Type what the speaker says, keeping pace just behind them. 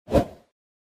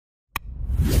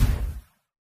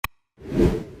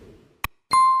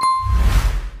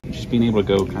being able to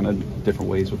go kind of different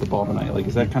ways with the ball tonight, like,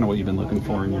 is that kind of what you've been looking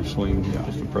for in your swing,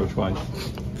 just approach-wise?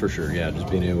 For sure, yeah.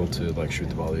 Just being able to like shoot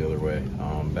the ball the other way,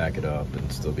 back it up,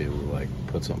 and still be able to like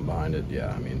put something behind it.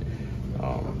 Yeah, I mean,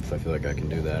 if I feel like I can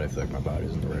do that, I feel like my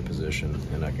body's in the right position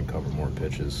and I can cover more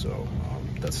pitches. So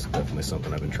that's definitely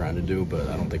something I've been trying to do, but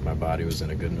I don't think my body was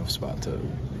in a good enough spot to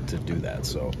do that.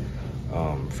 So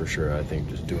for sure, I think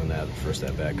just doing that first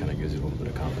at bat kind of gives you a little bit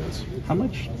of confidence. How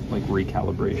much like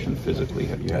recalibration physically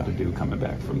have you had to do coming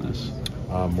back from this?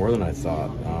 More than I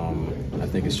thought. I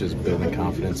think it's just building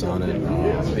confidence on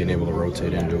it, being able to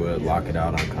rotate into it, lock it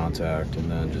out on contact,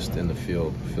 and then just in the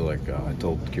field, I feel like I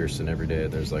told Kirsten every day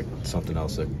there's like something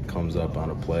else that comes up on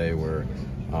a play where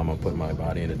I'm putting my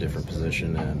body in a different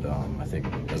position, and I think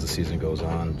as the season goes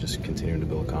on, just continuing to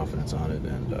build confidence on it,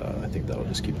 and I think that'll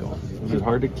just keep going. Is it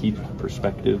hard to keep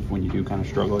perspective when you do kind of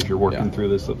struggle as you're working through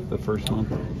this the first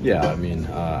month? Yeah, I mean,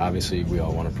 obviously we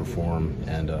all want to perform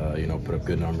and put up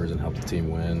good numbers and help the team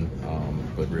win,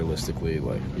 but realistically,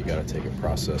 like, you got to take a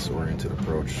process-oriented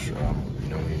approach.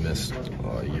 We missed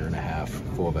a year and a half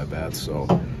full of at-bats, so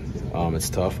it's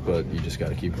tough, but you just got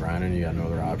to keep grinding. You got no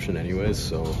other option anyways,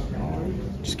 so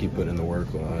just keep putting in the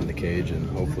work in the cage, and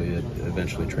hopefully it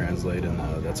eventually translate, and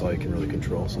that's all you can really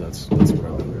control. So that's what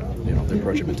I've been, the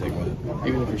approach I've been taking with it.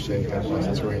 Even if you're saying kind of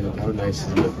process-oriented, how nice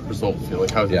does the result feel?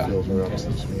 Like, how does it feel for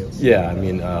obviously? Yeah, I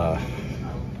mean,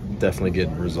 definitely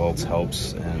getting results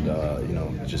helps,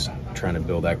 and just trying to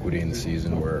build equity in the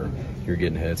season where you're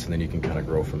getting hits and then you can kind of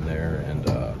grow from there, and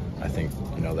I think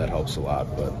that helps a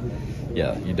lot. But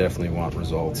yeah, you definitely want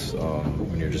results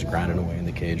when you're just grinding away in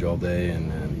the cage all day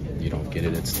and you don't get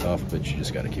it. It's tough, but you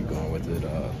just got to keep going with it.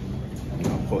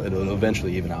 It'll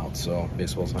eventually even out. So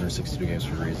baseball's 162 games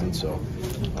for a reason. So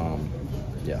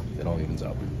it all evens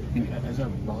out. As our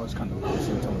ball is kind of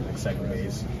closer to like second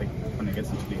base, like when it gets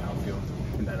into the outfield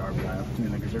in that RBI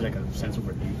opportunity, like, is there like a sense of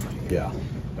relief? Yeah.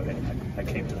 Okay, I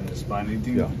came to in this spot. And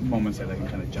do moments that can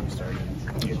kind of jumpstart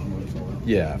and get moving forward?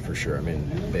 Yeah, for sure. I mean,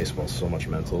 baseball's so much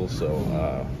mental. So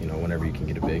whenever you can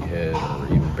get a big hit or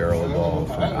even barrel a ball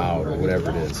from out or whatever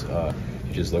it is,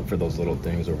 you just look for those little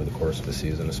things over the course of the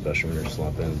season, especially when you're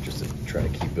slumping, just to try to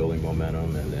keep building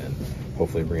momentum and then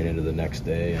hopefully bring it into the next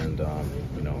day. And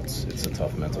it's a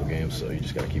tough mental game, so you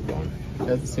just got to keep going. It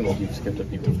doesn't seem like you've skipped a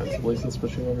beat defensively since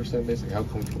pushing over second base. Like, how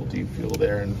comfortable do you feel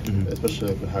there, and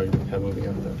especially with how you're kind of moving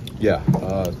out there?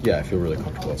 Yeah, I feel really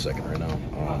comfortable at second right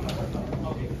now.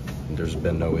 There's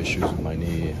been no issues with my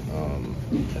knee.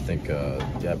 I think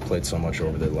I played so much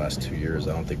over the last 2 years.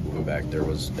 I don't think moving back there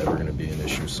was ever going to be an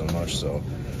issue so much. So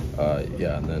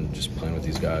and then just playing with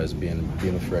these guys, being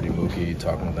with Freddie, Mookie,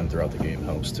 talking with them throughout the game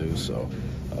helps too. So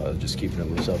just keeping it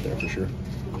loose out there for sure.